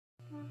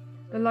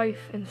The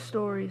Life and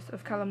Stories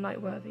of Callum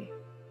Nightworthy,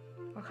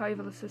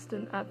 Archival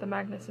Assistant at the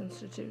Magnus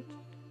Institute,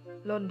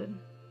 London.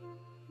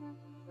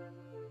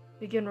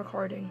 Begin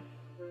recording.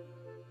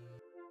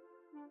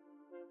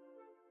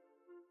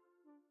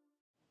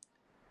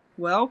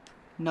 Well,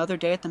 another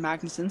day at the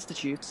Magnus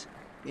Institute.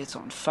 It's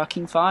on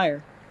fucking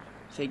fire.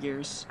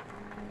 Figures.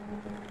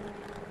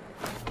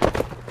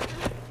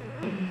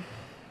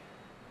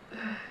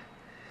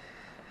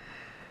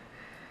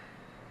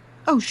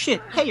 Oh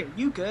shit, hey, are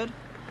you good?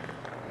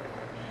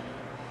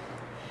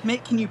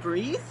 Mate, can you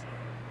breathe?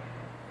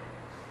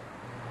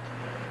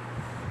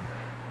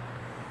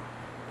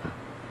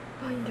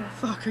 Binder.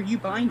 Fuck, are you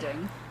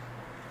binding?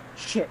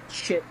 Shit.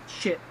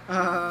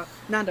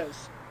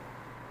 Nando's.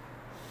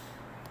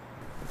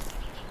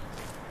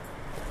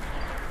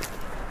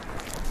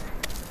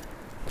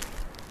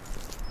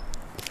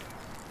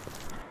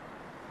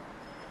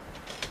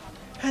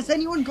 Has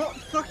anyone got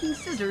fucking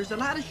scissors? A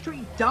ladder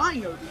straight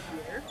dying over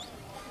here.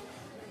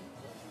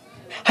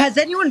 Has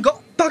anyone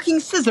got fucking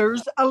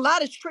scissors? A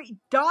ladder straight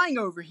dying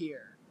over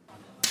here.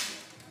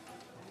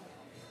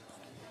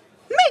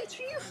 Mate,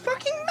 are you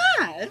fucking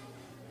mad?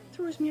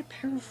 Throws me a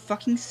pair of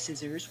fucking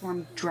scissors while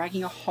I'm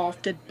dragging a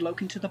half-dead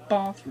bloke into the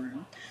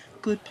bathroom.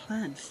 Good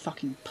plan,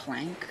 fucking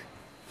plank.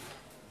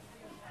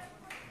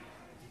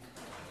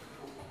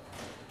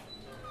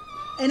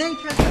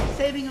 NHS is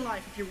saving a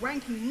life if you're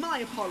ranking my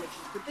apologies,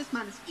 but this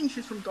man is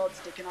inches from God's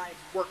dick and I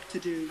have work to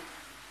do.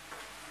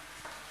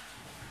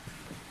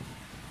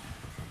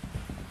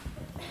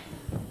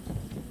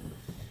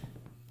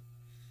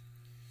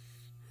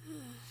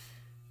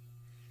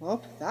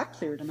 Well, that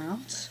cleared him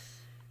out.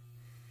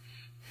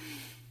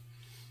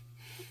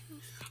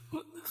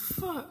 What the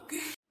fuck?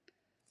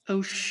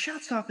 Oh,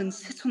 shut up and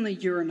sit on the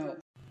urinal.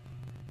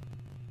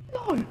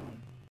 No!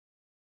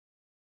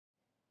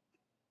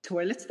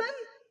 Toilets then?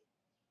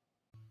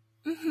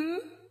 Mm-hmm.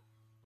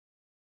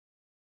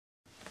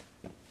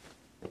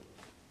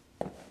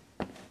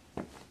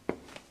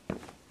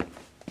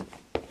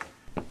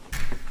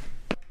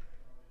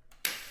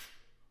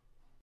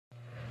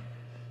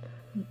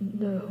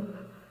 No.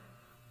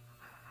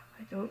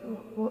 I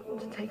don't want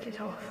to take it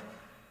off.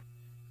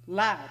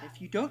 Lad,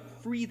 if you don't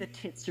free the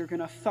tits, you're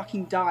gonna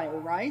fucking die,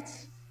 alright?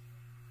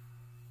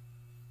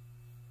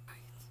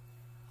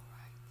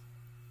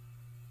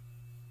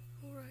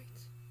 All right.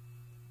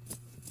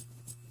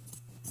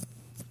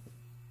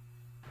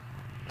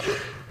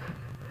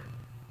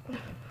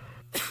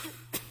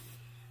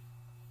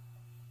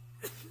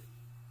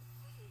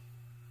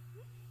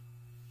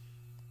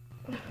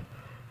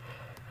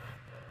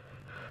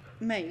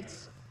 Mate,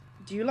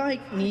 do you,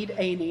 need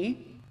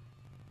A&E?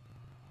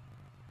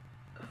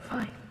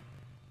 Fine.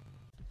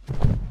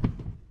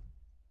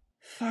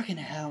 Fucking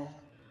hell.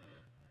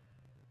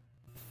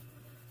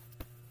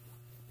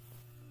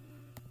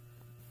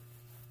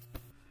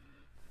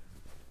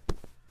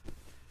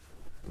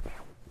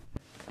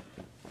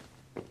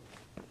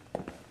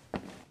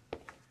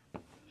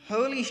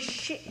 Holy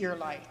shit, you're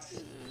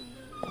light.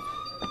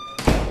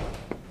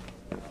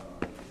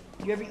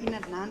 You ever eaten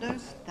at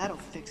Nando's? That'll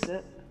fix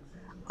it.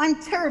 I'm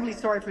terribly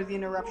sorry for the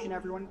interruption,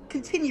 everyone.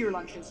 Continue your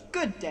lunches.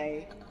 Good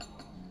day.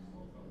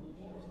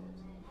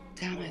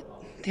 Damn it.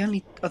 The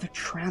only other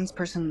trans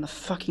person in the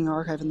fucking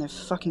archive and they've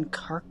fucking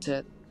carked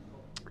it.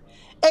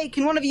 Hey,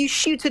 can one of you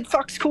shooted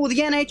fucks call the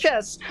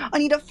NHS? I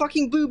need a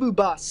fucking boo-boo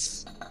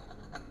bus.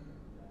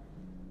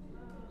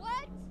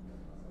 What?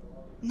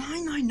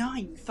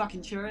 999, you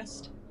fucking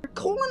tourist.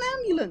 Call an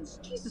ambulance.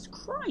 Jesus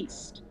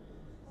Christ.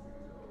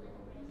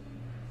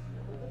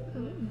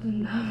 The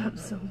nerve of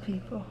some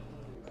people.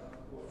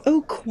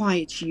 Oh,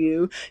 quiet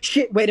you.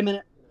 Shit, wait a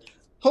minute.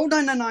 Hold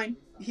 999.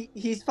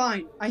 He's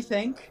fine, I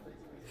think.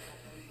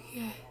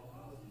 Yeah,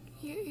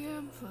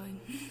 I'm fine.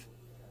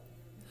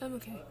 I'm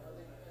okay.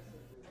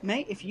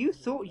 Mate, if you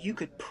thought you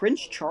could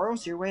Prince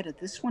Charles your way to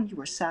this one, you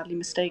were sadly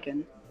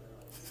mistaken.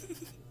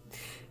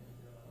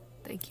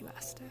 Thank you,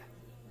 Asta.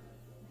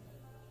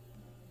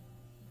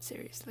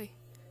 Seriously.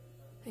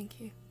 Thank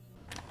you.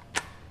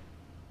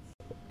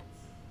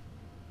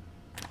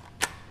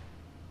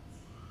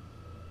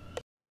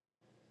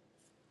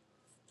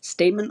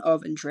 Statement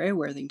of Andrea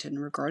Worthington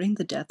regarding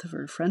the death of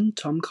her friend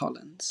Tom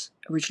Collins.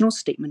 Original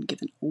statement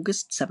given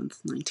August 7th,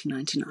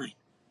 1999.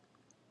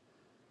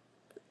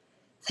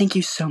 Thank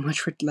you so much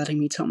for letting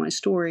me tell my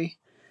story.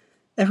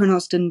 Everyone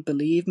else didn't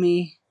believe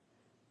me,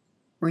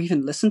 or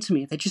even listen to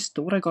me. They just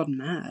thought I got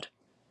mad.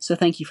 So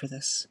thank you for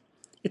this.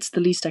 It's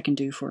the least I can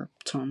do for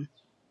Tom.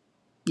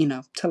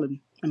 Tell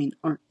him,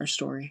 our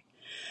story.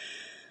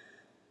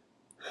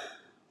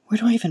 Where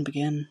do I even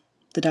begin?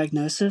 The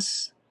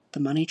diagnosis? The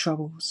money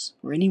troubles?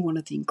 Or any one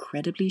of the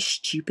incredibly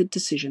stupid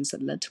decisions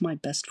that led to my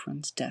best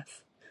friend's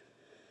death?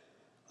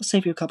 I'll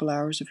save you a couple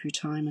hours of your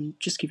time and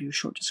just give you a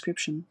short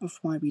description of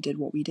why we did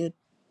what we did.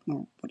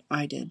 Or what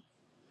I did.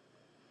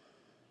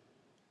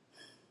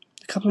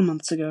 A couple of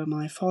months ago,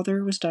 my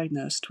father was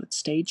diagnosed with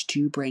stage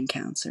 2 brain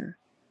cancer.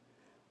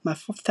 My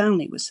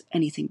family was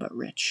anything but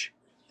rich.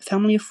 A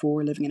family of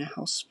 4 living in a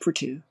house for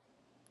 2.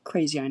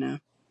 Crazy, I know.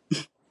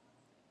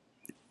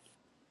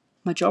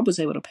 My job was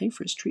able to pay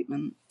for his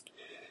treatment.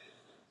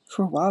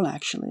 For a while,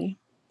 actually.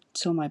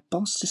 So my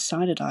boss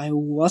decided I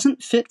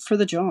wasn't fit for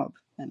the job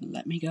and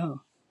let me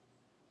go.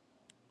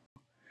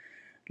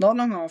 Not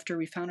long after,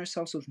 we found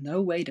ourselves with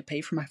no way to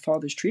pay for my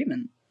father's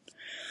treatment.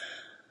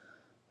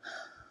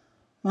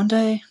 One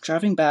day,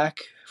 driving back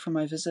from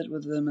my visit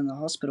with them in the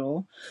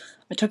hospital,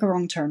 I took a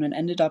wrong turn and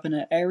ended up in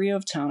an area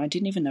of town I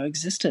didn't even know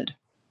existed.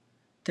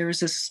 There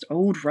was this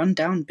old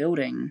run-down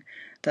building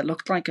that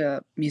looked like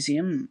a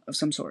museum of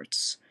some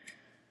sorts.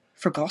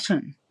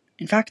 Forgotten.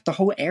 In fact, the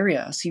whole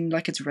area seemed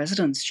like its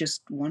residents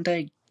just one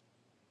day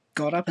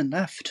got up and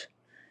left.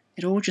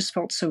 It all just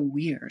felt so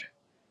weird.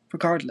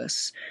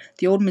 Regardless,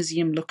 the old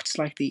museum looked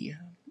like the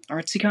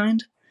artsy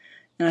kind,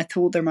 and I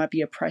thought there might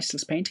be a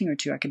priceless painting or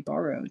two I could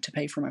borrow to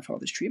pay for my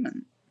father's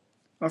treatment.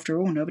 After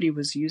all, nobody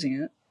was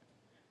using it.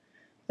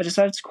 I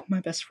decided to call my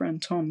best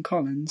friend Tom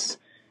Collins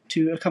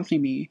to accompany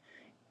me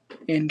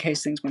in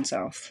case things went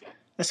south.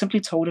 I simply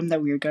told him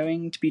that we were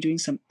going to be doing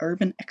some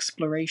urban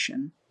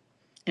exploration,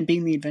 and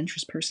being the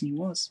adventurous person he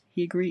was,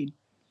 he agreed.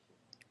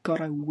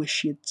 God, I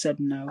wish he had said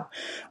no.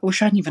 I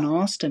wish I hadn't even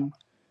asked him.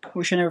 I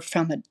wish I never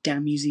found that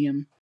damn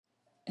museum.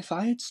 If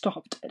I had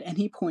stopped at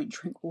any point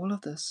during all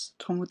of this,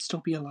 Tom would still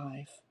be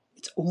alive.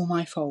 It's all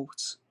my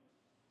fault.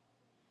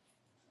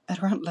 At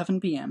around 11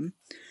 p.m.,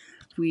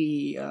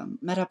 we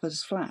met up at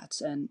his flat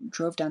and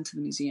drove down to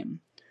the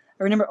museum.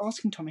 I remember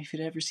asking Tom if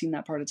he'd ever seen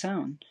that part of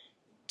town,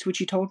 to which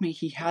he told me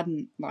he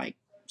hadn't,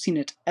 seen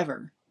it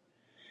ever,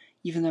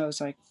 even though it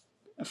was, a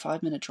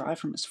 5-minute drive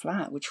from his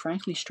flat, which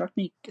frankly struck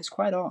me as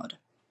quite odd.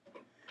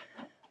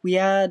 We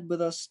had with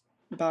us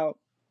about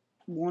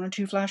 1 or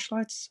 2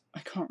 flashlights, I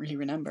can't really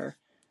remember,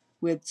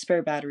 with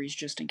spare batteries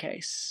just in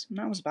case, and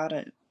that was about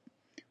it.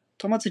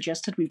 Tom had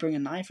suggested we bring a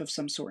knife of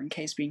some sort in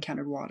case we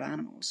encountered wild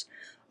animals.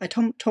 I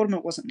told him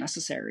it wasn't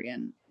necessary,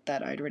 and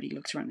that I'd already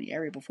looked around the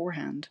area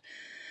beforehand,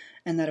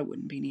 and that it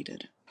wouldn't be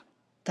needed.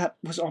 That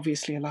was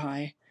obviously a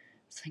lie.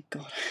 Thank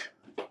God.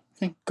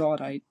 Thank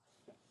God I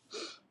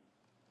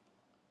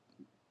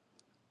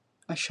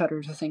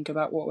shudder to think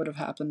about what would have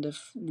happened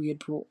if we had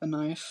brought a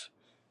knife.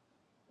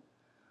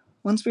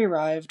 Once we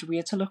arrived, we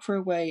had to look for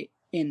a way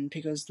in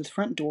because the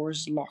front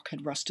door's lock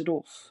had rusted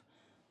off.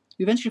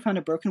 We eventually found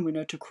a broken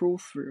window to crawl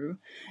through,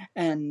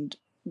 and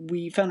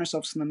we found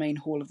ourselves in the main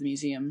hall of the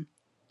museum.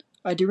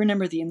 I do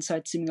remember the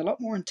inside seeming a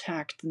lot more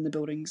intact than the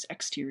building's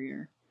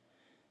exterior.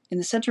 In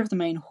the center of the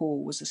main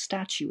hall was a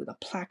statue with a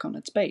plaque on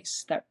its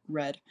base that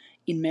read,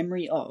 "In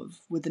memory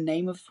of," with the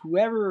name of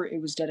whoever it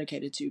was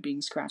dedicated to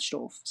being scratched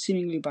off,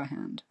 seemingly by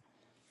hand.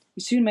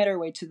 We soon made our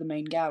way to the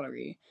main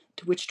gallery,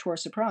 to which, to our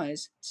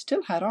surprise,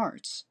 still had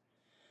art.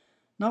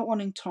 Not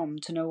wanting Tom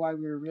to know why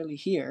we were really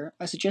here,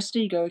 I suggested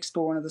he go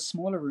explore one of the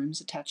smaller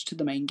rooms attached to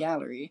the main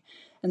gallery,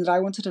 and that I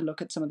wanted to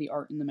look at some of the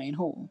art in the main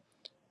hall.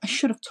 I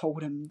should have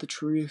told him the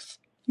truth.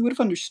 He would have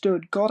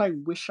understood. God, I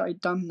wish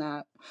I'd done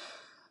that.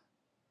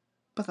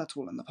 But that's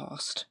all in the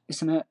past,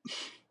 isn't it?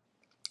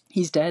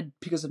 He's dead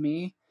because of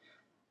me,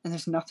 and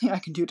there's nothing I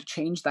can do to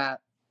change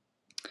that.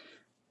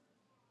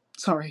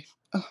 Sorry,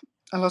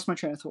 I lost my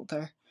train of thought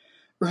there.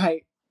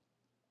 Right.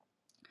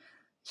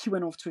 He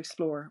went off to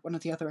explore one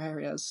of the other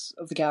areas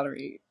of the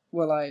gallery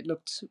while I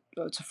looked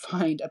to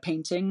find a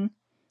painting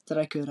that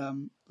I could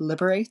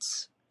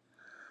liberate.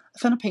 I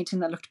found a painting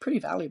that looked pretty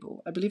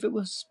valuable. I believe it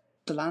was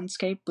The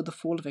Landscape with the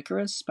Fall of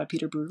Icarus by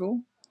Peter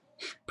Bruegel.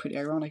 Pretty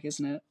ironic,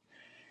 isn't it?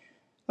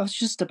 I was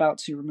just about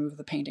to remove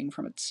the painting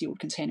from its sealed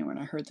container when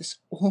I heard this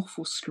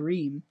awful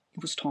scream.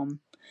 It was Tom.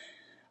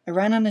 I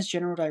ran in his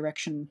general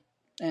direction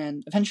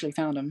and eventually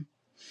found him.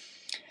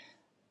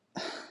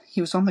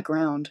 He was on the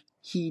ground.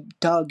 He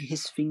dug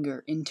his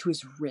finger into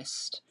his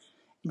wrist.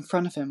 In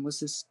front of him was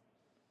this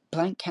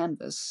blank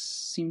canvas,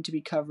 seemed to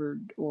be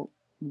covered, or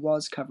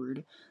was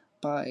covered,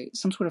 by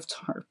some sort of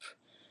tarp.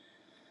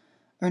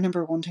 I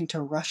remember wanting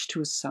to rush to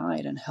his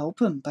side and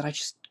help him, but I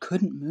just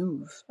couldn't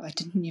move. I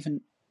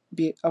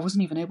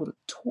wasn't even able to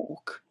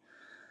talk.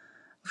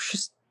 It was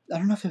just, I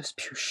don't know if it was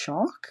pure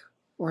shock,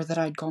 or that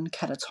I'd gone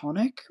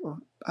catatonic, or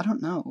I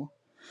don't know.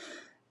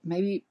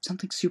 Maybe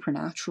something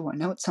supernatural. I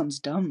know it sounds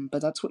dumb,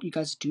 but that's what you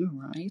guys do,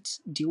 right?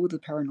 Deal with the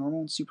paranormal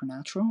and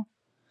supernatural?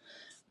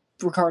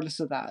 Regardless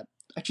of that,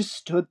 I just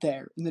stood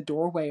there in the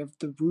doorway of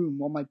the room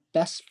while my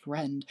best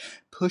friend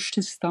pushed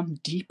his thumb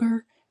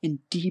deeper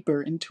and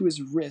deeper into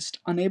his wrist,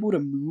 unable to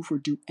move or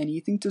do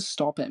anything to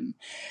stop him.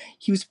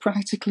 He was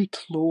practically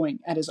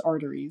clawing at his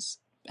arteries,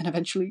 and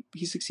eventually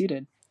he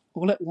succeeded.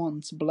 All at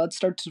once, blood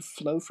started to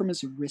flow from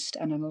his wrist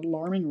at an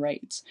alarming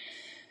rate.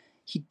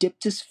 He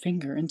dipped his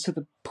finger into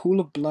the pool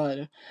of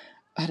blood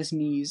at his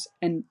knees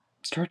and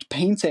started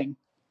painting.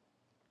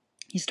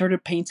 He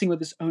started painting with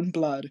his own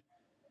blood.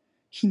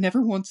 He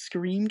never once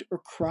screamed or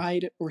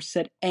cried or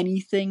said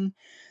anything.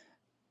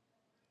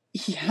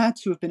 He had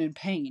to have been in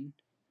pain.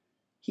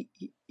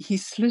 He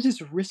slit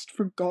his wrist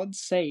for God's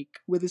sake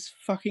with his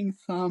fucking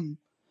thumb.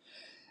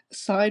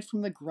 Aside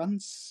from the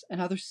grunts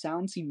and other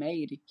sounds he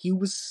made, he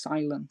was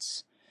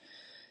silent.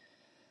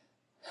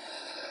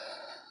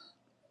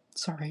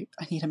 Sorry,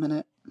 I need a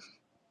minute.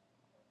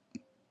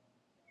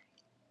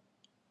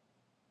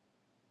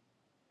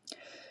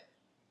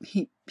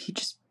 he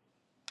just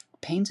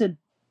painted,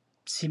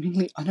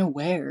 seemingly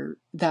unaware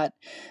that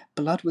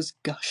blood was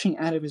gushing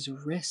out of his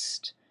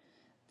wrist.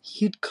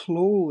 He had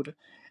clawed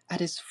at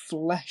his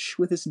flesh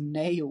with his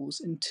nails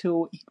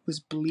until it was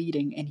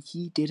bleeding, and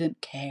he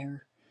didn't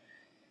care.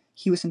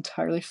 He was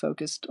entirely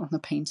focused on the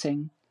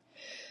painting.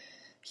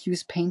 He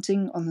was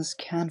painting on this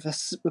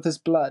canvas with his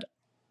blood.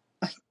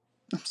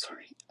 I'm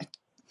sorry. I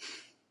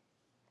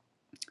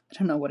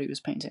don't know what he was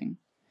painting.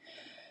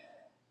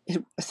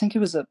 I think it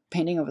was a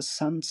painting of a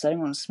sun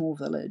setting on a small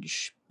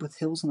village with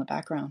hills in the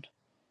background.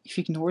 If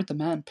you ignored the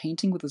man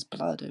painting with his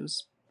blood, it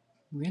was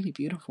really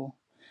beautiful.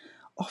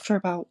 After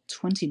about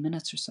 20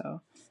 minutes or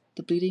so,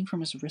 the bleeding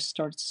from his wrist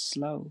started to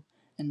slow,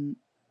 and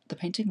the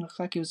painting looked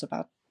like it was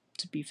about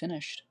to be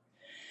finished.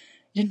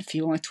 It didn't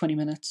feel like 20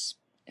 minutes.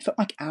 It felt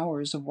like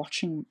hours of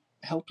watching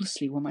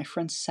helplessly while my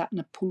friend sat in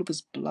a pool of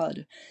his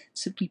blood,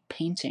 simply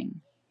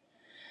painting.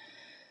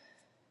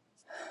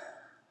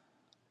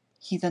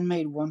 He then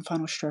made one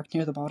final stroke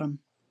near the bottom.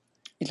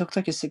 It looked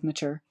like a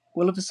signature.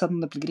 All of a sudden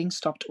the bleeding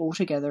stopped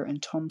altogether,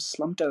 and Tom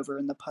slumped over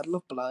in the puddle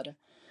of blood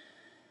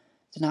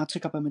that now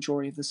took up a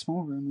majority of the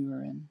small room we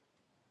were in,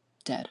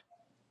 dead.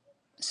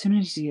 As soon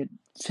as he had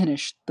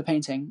finished the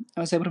painting,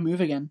 I was able to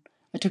move again.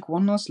 I took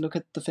one last look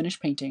at the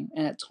finished painting,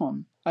 and at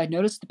Tom. I had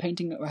noticed the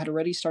painting had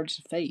already started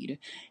to fade,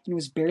 and it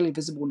was barely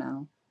visible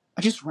now.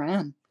 I just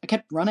ran. I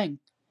kept running.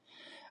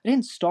 I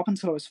didn't stop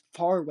until I was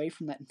far away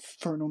from that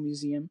infernal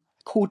museum.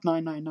 I called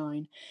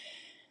 999,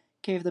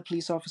 gave the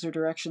police officer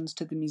directions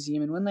to the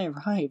museum, and when they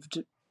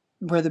arrived,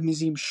 where the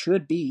museum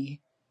should be,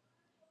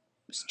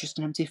 it was just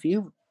an empty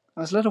field.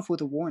 I was let off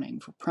with a warning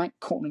for prank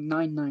calling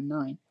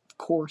 999. Of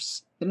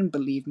course, they didn't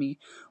believe me.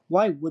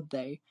 Why would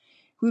they?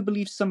 Who would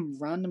believe some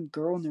random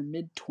girl in their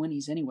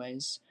mid-20s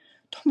anyways?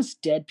 Tom was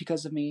dead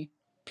because of me.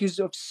 Because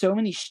of so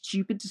many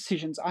stupid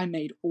decisions I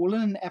made, all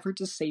in an effort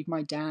to save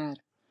my dad.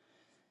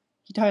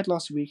 He died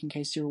last week, in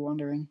case you were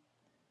wondering.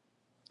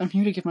 I'm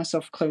here to give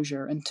myself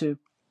closure and to,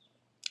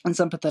 in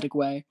some pathetic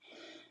way,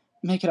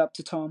 make it up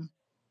to Tom.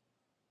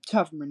 To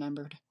have him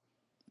remembered.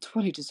 It's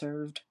what he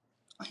deserved.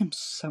 I am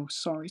so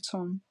sorry,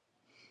 Tom.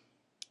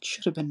 It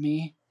should have been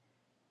me.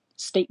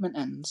 Statement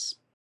ends.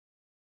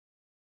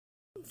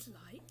 Sounds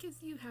like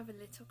as you have a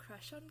little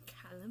crush on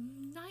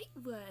Callum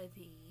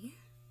Nightworthy.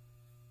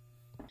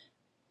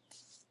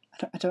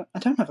 I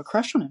don't have a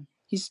crush on him.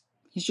 He's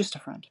just a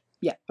friend.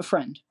 Yeah, a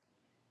friend.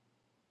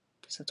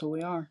 Because that's all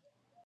we are.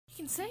 You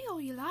can say all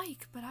you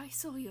like, but I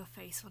saw your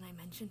face when I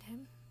mentioned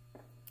him.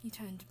 You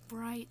turned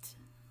bright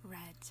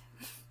red.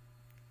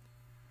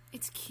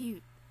 It's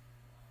cute,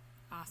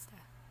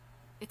 Asta.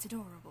 It's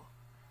adorable.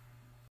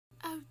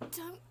 Oh,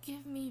 don't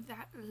give me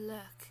that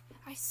look.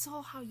 I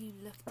saw how you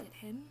looked at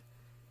him.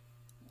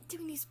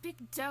 Doing these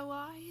big doe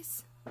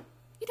eyes.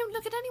 You don't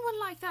look at anyone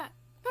like that.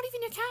 Not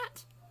even your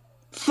cat.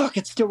 Fuck,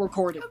 it's still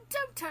recorded. Oh,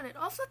 don't turn it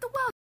off. Let the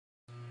world...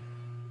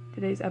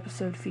 Today's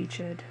episode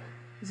featured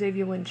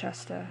Xavier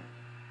Winchester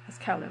as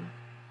Callum,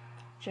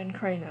 Jen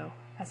Crano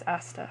as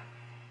Asta.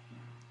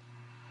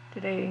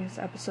 Today's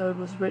episode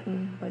was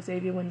written by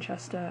Xavier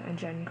Winchester and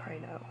Jen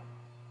Crano.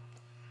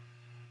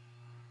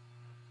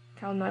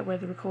 Callum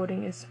Nightworthy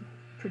recording is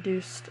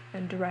produced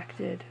and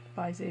directed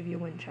by Xavier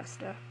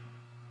Winchester.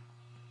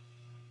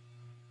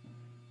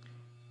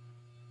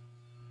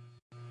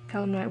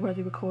 Callum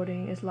Nightworthy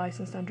recording is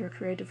licensed under a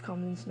Creative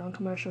Commons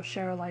Non-Commercial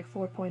Share-alike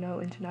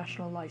 4.0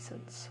 international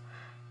license.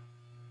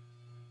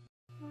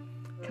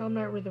 Callum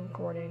Nightworthy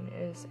recording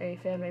is a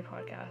fan-made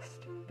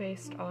podcast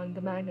based on the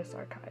Magnus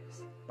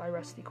Archives by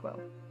Rusty Quill.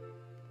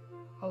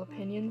 All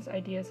opinions,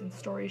 ideas, and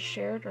stories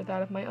shared are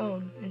that of my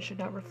own and should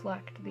not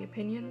reflect the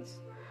opinions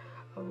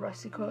of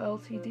Rusty Quill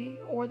Ltd.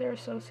 Or their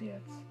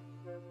associates.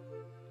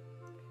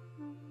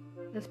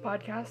 This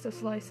podcast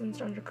is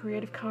licensed under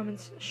Creative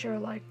Commons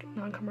Share-alike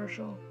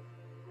Non-Commercial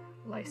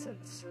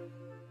license.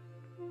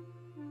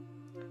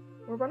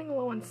 We're running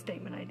low on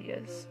statement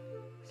ideas,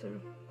 so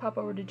pop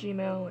over to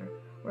Gmail or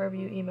wherever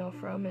you email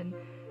from and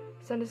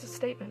send us a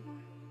statement.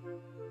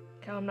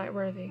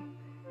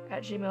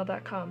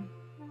 CallumNightworthy@gmail.com.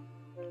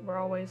 We're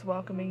always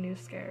welcoming new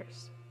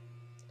scares.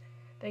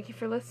 Thank you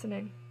for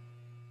listening,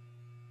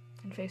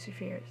 and face your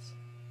fears.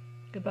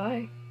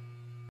 Goodbye.